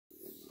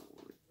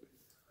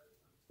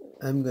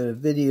I'm going to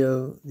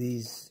video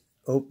these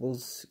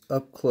opals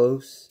up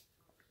close.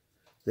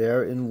 They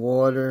are in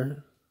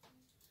water,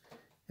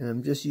 and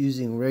I'm just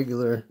using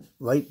regular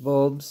light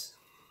bulbs,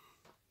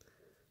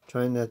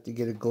 trying not to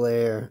get a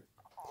glare.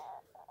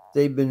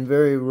 They've been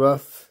very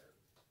rough,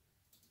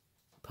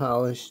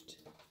 polished,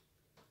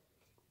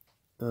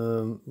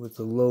 with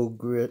a low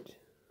grit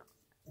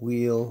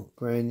wheel,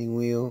 grinding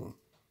wheel.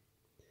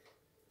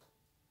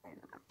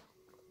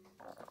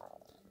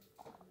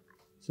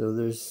 So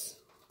there's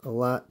a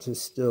lot to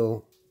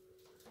still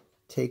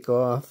take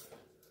off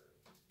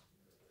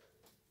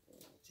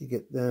to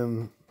get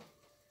them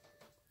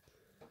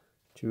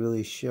to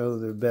really show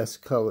their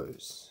best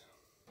colors.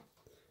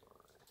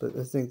 But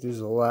I think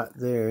there's a lot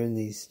there in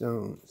these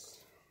stones.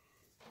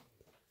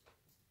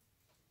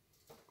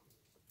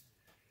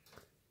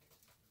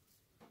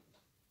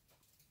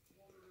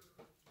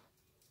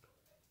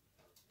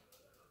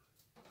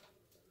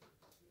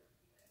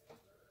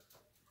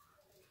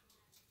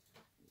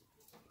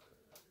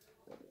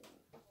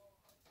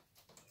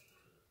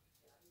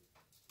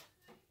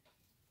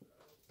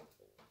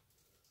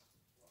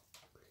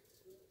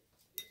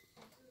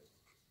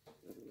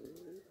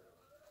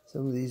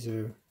 Some of these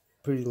are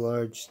pretty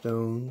large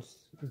stones.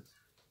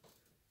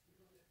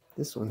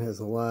 This one has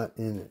a lot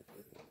in it.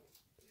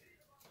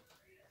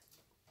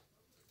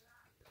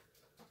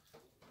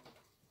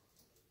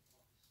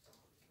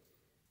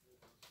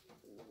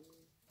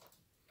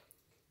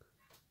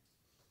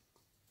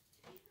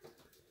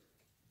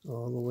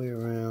 All the way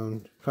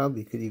around.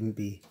 Probably could even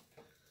be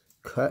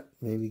cut.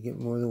 Maybe get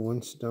more than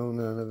one stone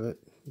out of it.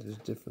 There's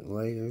different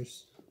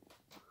layers.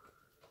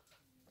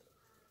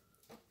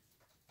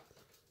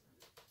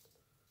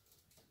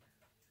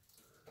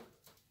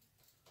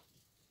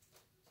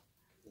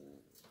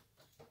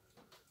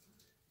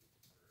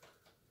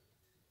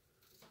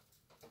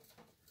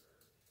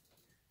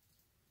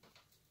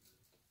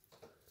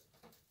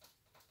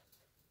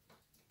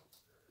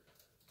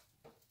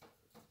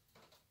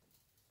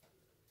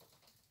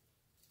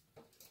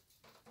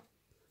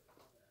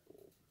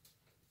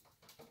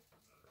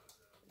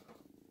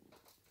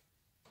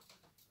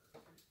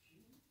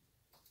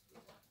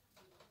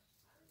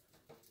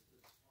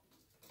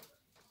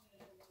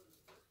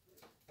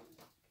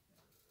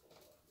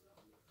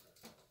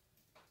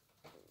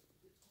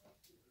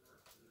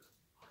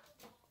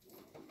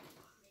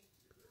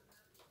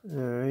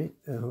 Alright,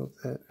 I hope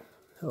that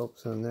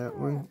helps on that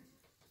one.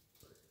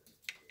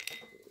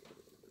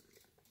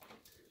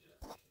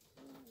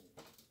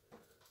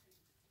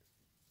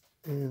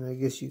 And I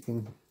guess you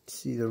can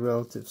see the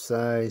relative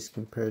size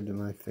compared to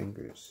my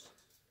fingers.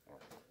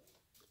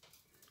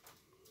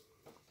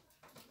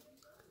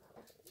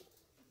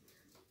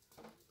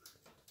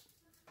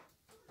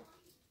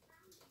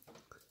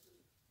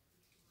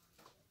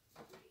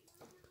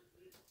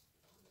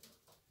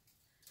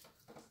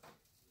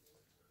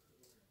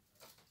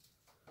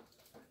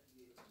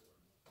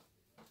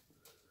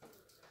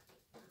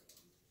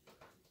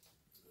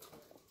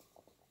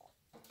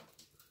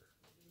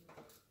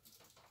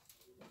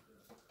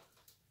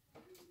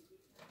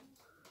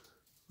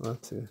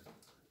 Lots of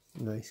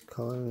nice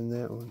color in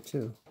that one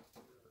too.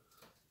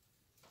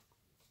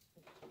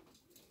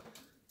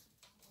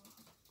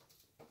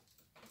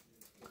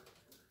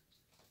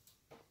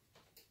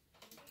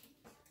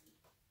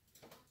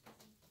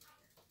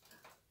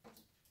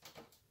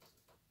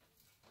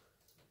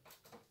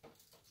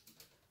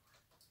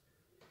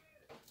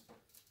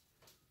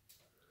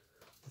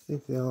 I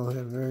think they all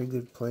have very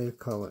good play of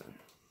color.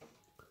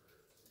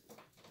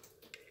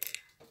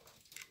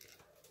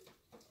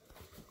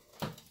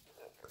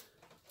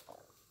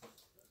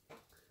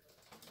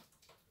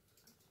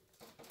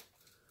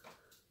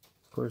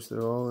 Of course,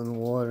 they're all in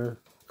water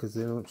because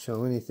they don't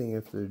show anything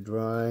if they're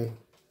dry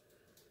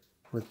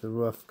with the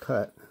rough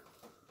cut.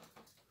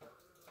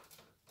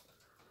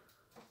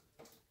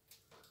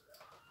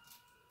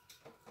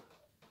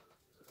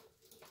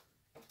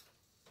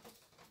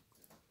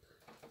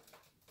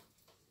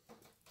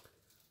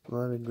 A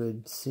lot of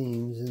good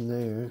seams in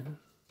there.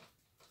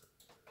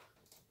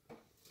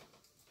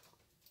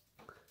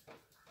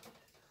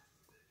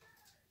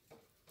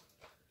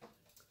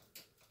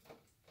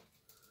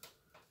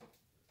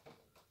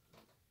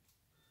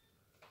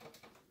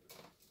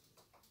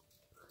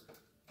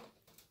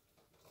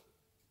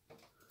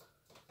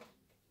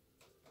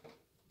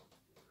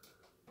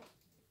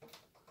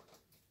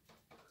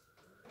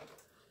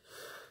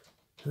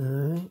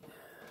 Alright.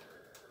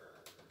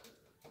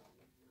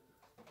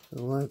 A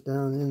lot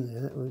down in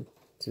there. That would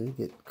to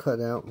get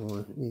cut out more.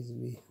 It needs to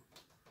be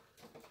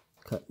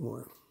cut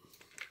more.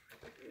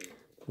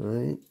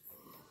 Alright.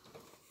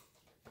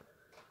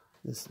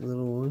 This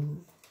little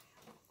one.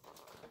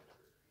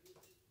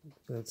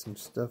 Got some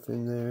stuff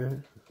in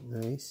there.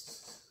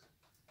 Nice.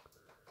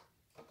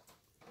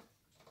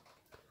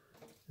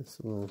 This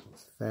little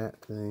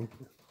fat thing.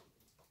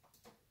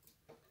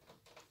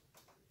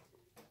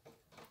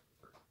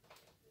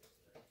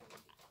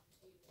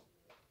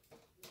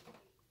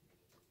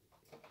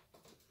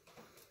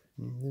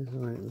 There's a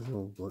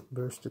little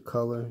burst of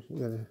color. You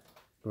gotta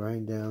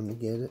grind down to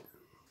get it.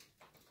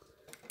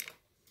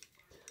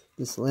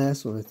 This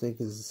last one I think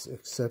is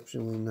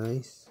exceptionally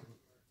nice.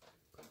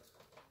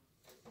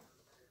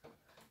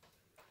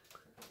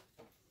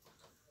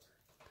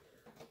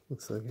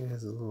 Looks like it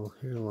has a little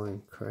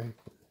hairline crack in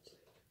it.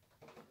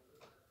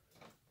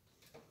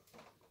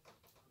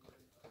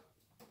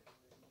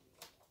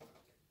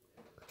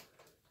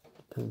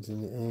 Depends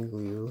on the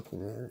angle you're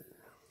looking at it.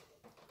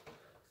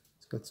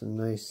 It's got some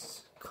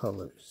nice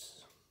colors.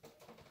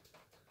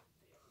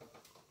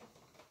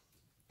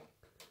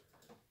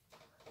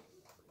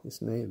 This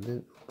may have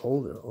been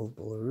older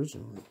opal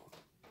originally.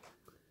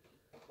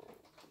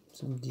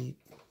 Some deep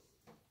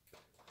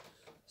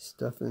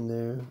stuff in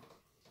there.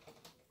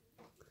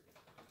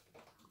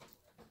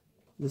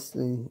 This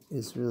thing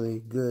is really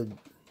good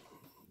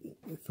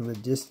from a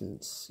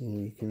distance. You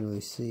know, you can really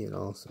see it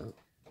also.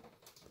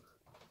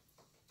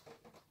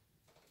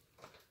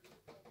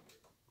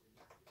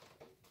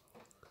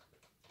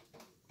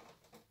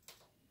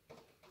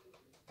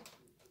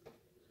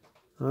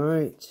 All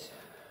right,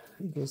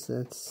 I guess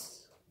that's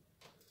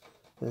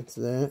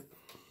that.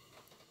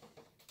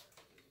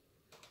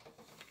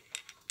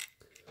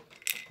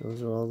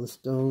 Those are all the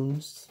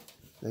stones.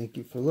 Thank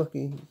you for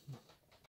looking.